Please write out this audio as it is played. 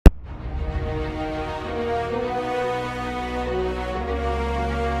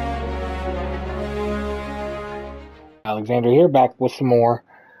Alexander here, back with some more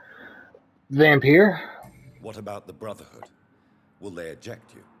Vampyr. What about the Brotherhood? Will they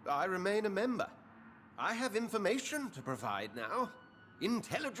eject you? I remain a member. I have information to provide now.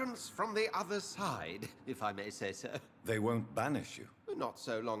 Intelligence from the other side, if I may say so. They won't banish you? Not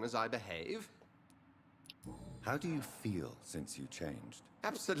so long as I behave. How do you feel since you changed?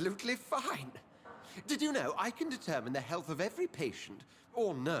 Absolutely fine. Did you know I can determine the health of every patient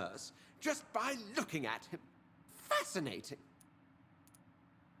or nurse just by looking at him? Fascinating.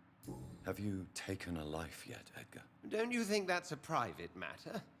 Have you taken a life yet, Edgar? Don't you think that's a private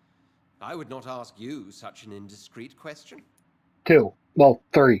matter? I would not ask you such an indiscreet question. 2. Well,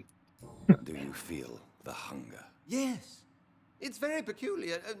 3. Do you feel the hunger? Yes. It's very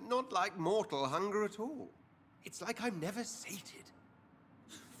peculiar, not like mortal hunger at all. It's like I'm never sated.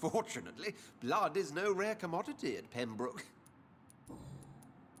 Fortunately, blood is no rare commodity at Pembroke.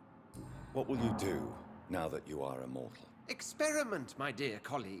 What will you do now that you are immortal? Experiment, my dear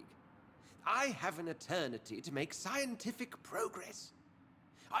colleague. I have an eternity to make scientific progress.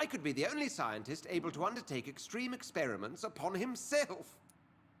 I could be the only scientist able to undertake extreme experiments upon himself.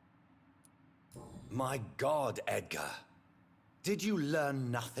 My God, Edgar. Did you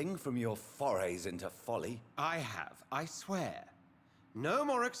learn nothing from your forays into folly? I have, I swear. No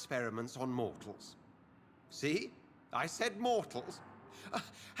more experiments on mortals. See? I said mortals.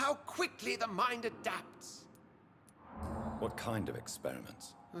 How quickly the mind adapts. What kind of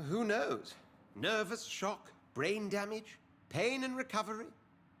experiments? Who knows? Nervous shock, brain damage, pain and recovery.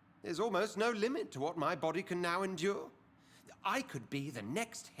 There's almost no limit to what my body can now endure. I could be the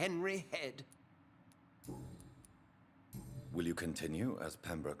next Henry Head. Will you continue as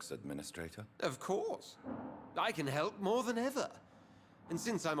Pembroke's administrator? Of course. I can help more than ever. And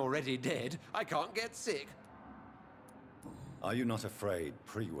since I'm already dead, I can't get sick. Are you not afraid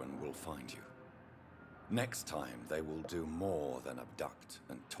Priwen will find you? Next time, they will do more than abduct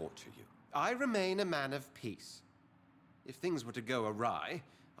and torture you. I remain a man of peace. If things were to go awry,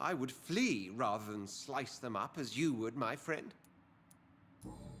 I would flee rather than slice them up as you would, my friend.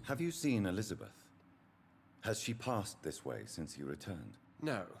 Have you seen Elizabeth? Has she passed this way since you returned?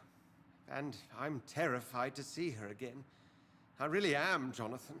 No. And I'm terrified to see her again. I really am,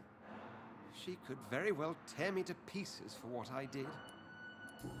 Jonathan. She could very well tear me to pieces for what I did.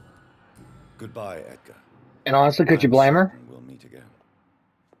 Goodbye, Edgar. And honestly, could you blame her? We'll meet again.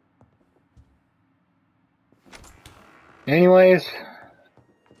 Anyways,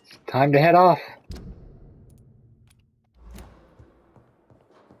 it's time to head off.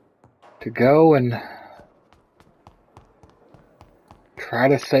 To go and try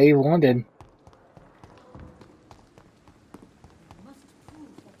to save London.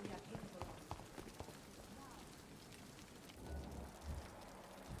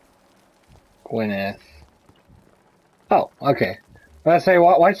 Gwyneth. Oh, okay. I say,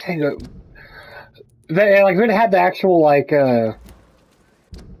 why say that? They like would have had the actual like you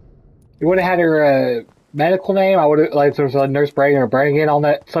would have had her medical name. I would have like if there was a nurse bringing in on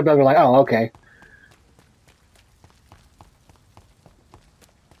that subject. I'd be like, oh, okay.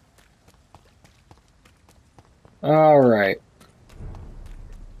 All right.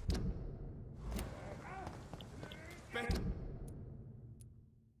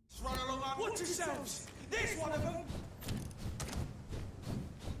 Watch yourselves! There's one of them!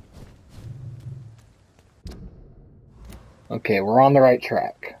 Okay, we're on the right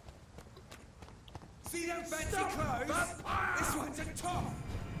track. See them fancy clothes? This one's a top!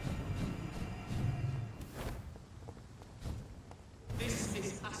 This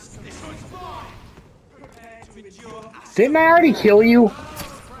is us. This one's mine! Prepare to endure us. Didn't I already kill you?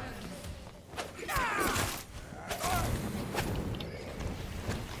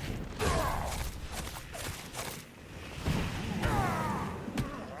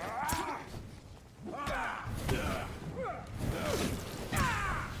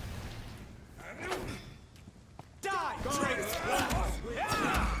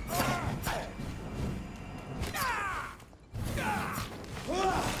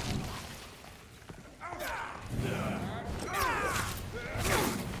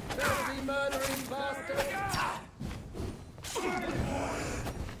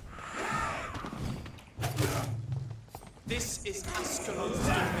 This is Ascalon's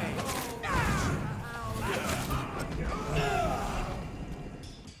domain.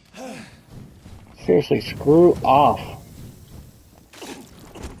 Seriously, screw off.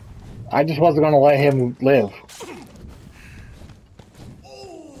 I just wasn't going to let him live.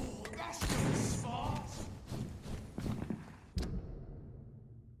 Oh, that's really smart.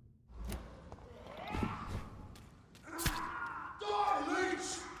 Die,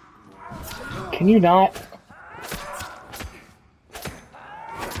 Leech! Can you not?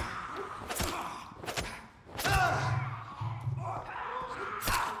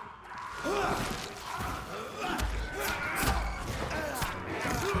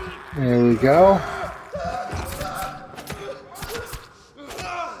 There we go.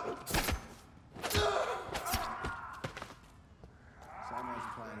 Someone's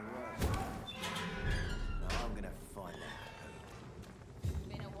playing a role. Now I'm gonna find out. It's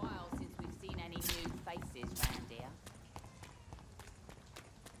been a while since we've seen any new faces round here.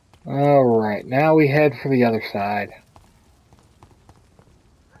 Alright, now we head for the other side.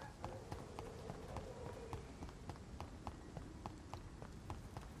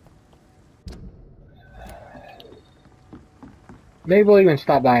 Maybe we'll even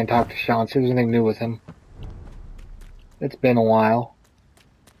stop by and talk to Sean, see if there's anything new with him. It's been a while.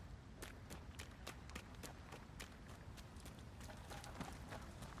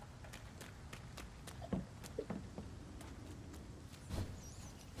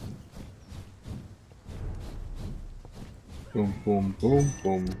 Boom, boom, boom,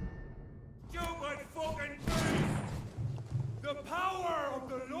 boom. Stupid fucking beast! The power of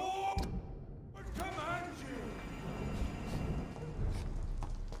the Lord commands you!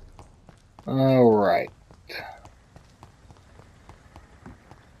 Alright.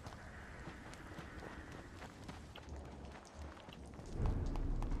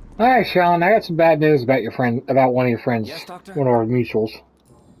 Alright, Sean, I got some bad news about your friend, about one of your friends. Yes, Doctor? One of our mutuals.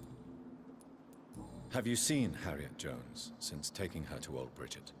 Have you seen Harriet Jones since taking her to Old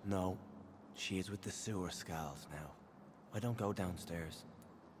Bridget? No, she is with the sewer skulls now. I don't go downstairs.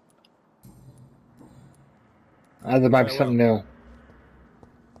 There might be something new.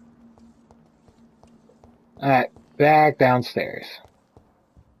 Alright, back downstairs.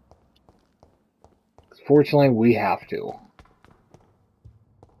 Fortunately, we have to.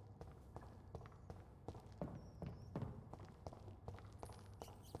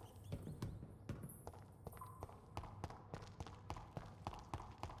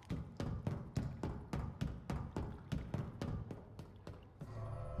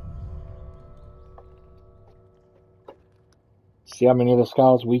 See how many of the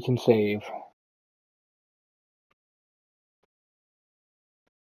skulls we can save.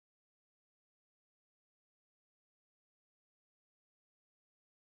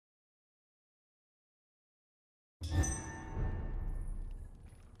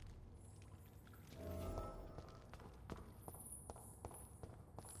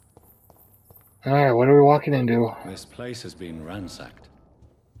 Alright, what are we walking into? This place has been ransacked.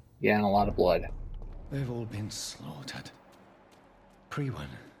 Yeah, and a lot of blood. They've all been slaughtered. Pre-one?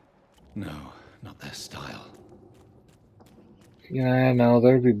 No, not their style. Yeah, no,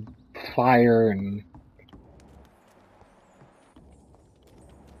 there'd be fire and...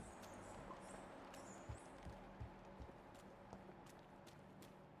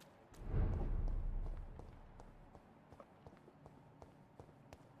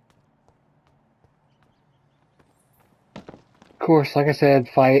 Of course, like I said,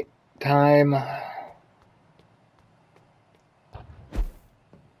 fight time.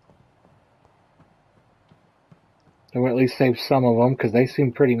 I will at least save some of them, because they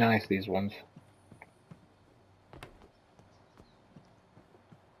seem pretty nice, these ones.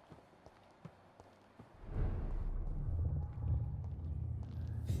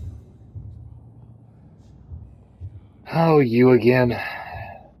 Oh, you again.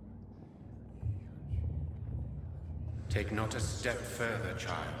 Take not a step further,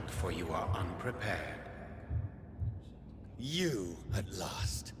 child, for you are unprepared. You, at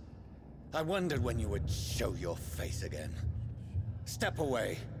last. I wondered when you would show your face again. Step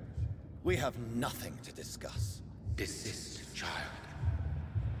away. We have nothing to discuss. Desist, child.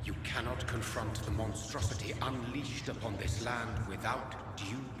 You cannot confront the monstrosity unleashed upon this land without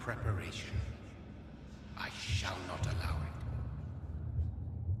due preparation. I shall not allow it.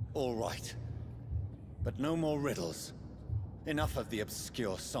 All right. But no more riddles. Enough of the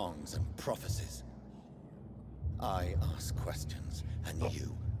obscure songs and prophecies. I ask questions, and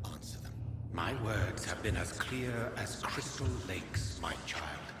you answer them. My words have been as clear as crystal lakes, my child.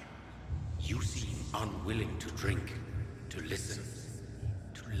 You seem unwilling to drink, to listen,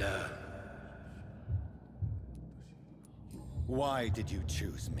 to learn. Why did you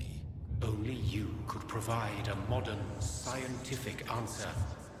choose me? Only you could provide a modern, scientific answer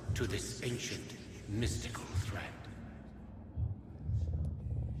to this ancient, mystical threat.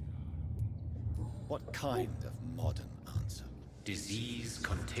 What kind of modern answer? Disease,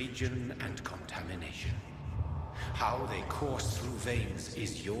 contagion, and contamination. How they course through veins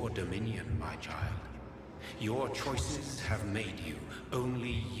is your dominion, my child. Your choices have made you.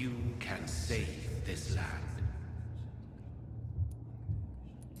 Only you can save this land.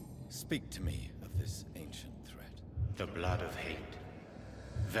 Speak to me of this ancient threat. The blood of hate.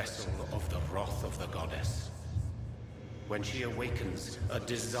 vessel of the wrath of the goddess. When she awakens, a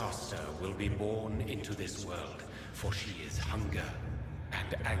disaster will be born into this world, for she is hunger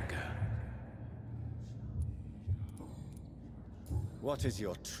and anger. What is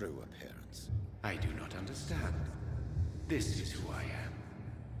your true appearance? I do not understand. This is who I am.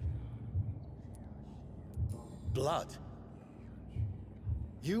 Blood?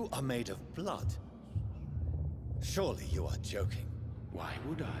 You are made of blood? Surely you are joking. Why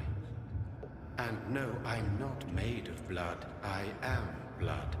would I? And no, I'm not made of blood. I am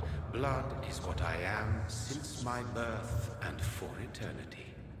blood. Blood is what I am since my birth and for eternity.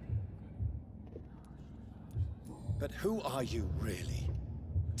 But who are you really?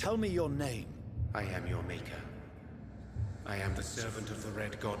 Tell me your name. I am your maker. I am the servant of the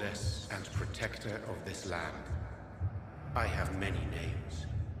Red Goddess and protector of this land. I have many names.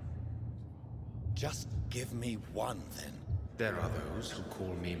 Just give me one, then. There are those who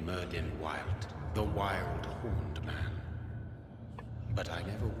call me Merdin Wild, the Wild Horned Man. But I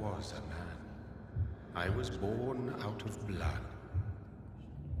never was a man. I was born out of blood.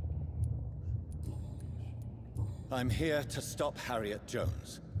 I'm here to stop Harriet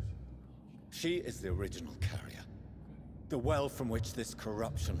Jones. She is the original carrier. The well from which this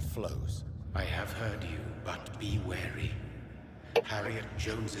corruption flows. I have heard you, but be wary. Harriet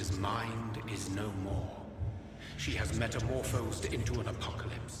Jones's mind is no more. She has metamorphosed into an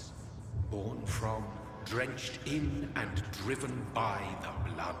apocalypse. Born from, drenched in, and driven by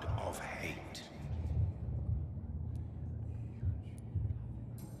the blood of hate.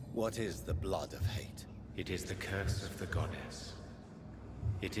 What is the blood of hate? It is the curse of the goddess.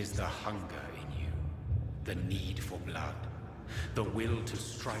 It is the hunger in you, the need for blood, the will to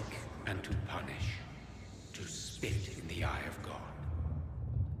strike and to punish, to spit in the eye of God.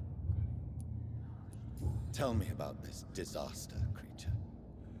 Tell me about this disaster, creature.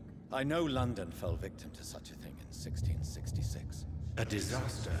 I know London fell victim to such a thing in 1666. A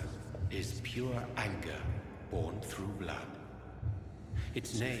disaster is pure anger born through blood.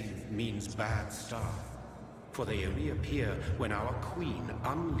 Its name means bad star, for they only appear when our queen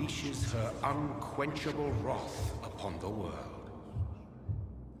unleashes her unquenchable wrath upon the world.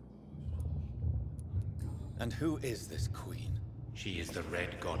 And who is this queen? She is the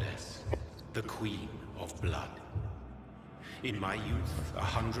Red Goddess, the queen of blood. In my youth,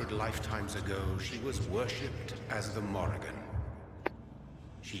 100 lifetimes ago, she was worshipped as the Morrigan.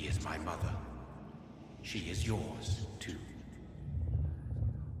 She is my mother. She is yours, too.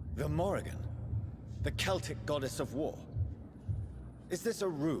 The Morrigan? The Celtic goddess of war? Is this a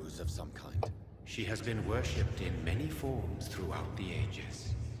ruse of some kind? She has been worshipped in many forms throughout the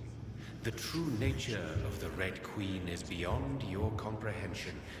ages. The true nature of the Red Queen is beyond your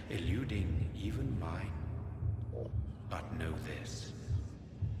comprehension, eluding even mine. But know this,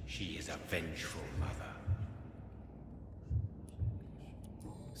 she is a vengeful mother.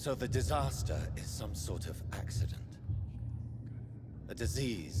 So the disaster is some sort of accident? A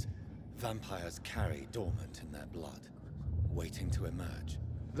disease vampires carry dormant in their blood, waiting to emerge?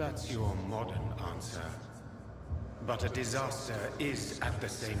 That's your modern answer. But a disaster is at the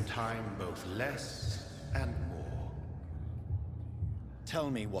same time both less and more. Tell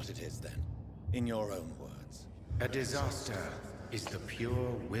me what it is then, in your own words. A disaster is the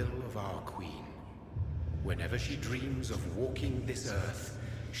pure will of our queen. Whenever she dreams of walking this earth,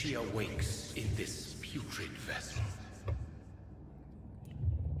 she awakes in this putrid vessel.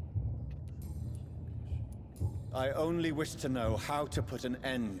 I only wish to know how to put an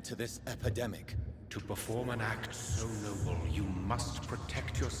end to this epidemic. To perform an act so noble, you must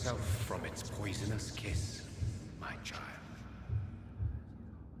protect yourself from its poisonous kiss, my child.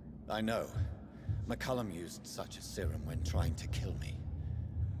 I know. McCullum used such a serum when trying to kill me.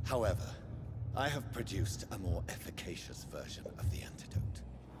 However, I have produced a more efficacious version of the antidote.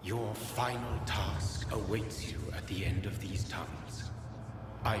 Your final task awaits you at the end of these tunnels.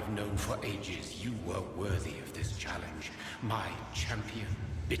 I've known for ages you were worthy of this challenge, my champion,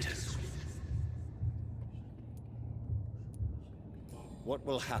 Bittersweet. What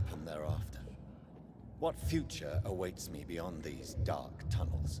will happen thereafter? What future awaits me beyond these dark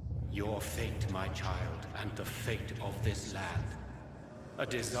tunnels? Your fate, my child, and the fate of this land. A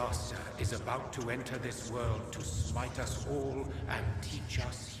disaster is about to enter this world to smite us all and teach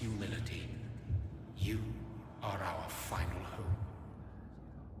us humility. You are our final hope.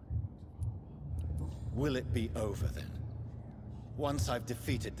 Will it be over then? Once I've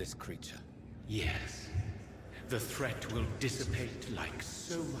defeated this creature? Yes. The threat will dissipate like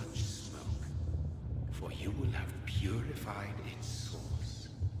so much smoke, for you will have purified its source.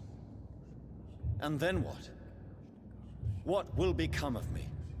 And then what? What will become of me?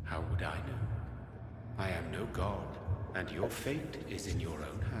 How would I know? I am no god, and your fate is in your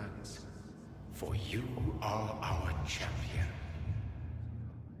own hands. For you are our champion.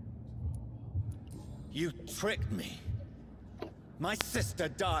 You tricked me. My sister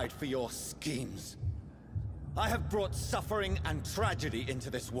died for your schemes. I have brought suffering and tragedy into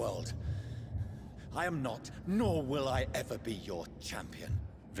this world. I am not, nor will I ever be your champion.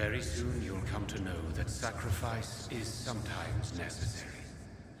 Very soon you'll come to know that sacrifice is sometimes necessary.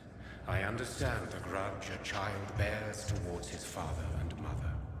 I understand the grudge a child bears towards his father and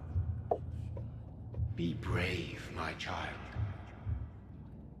mother. Be brave, my child.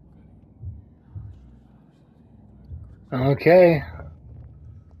 Okay.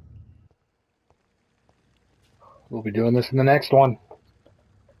 We'll be doing this in the next one.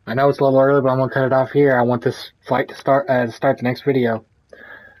 I know it's a little early, but I'm gonna cut it off here. I want this fight to start the next video.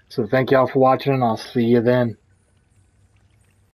 So thank y'all for watching, and I'll see you then.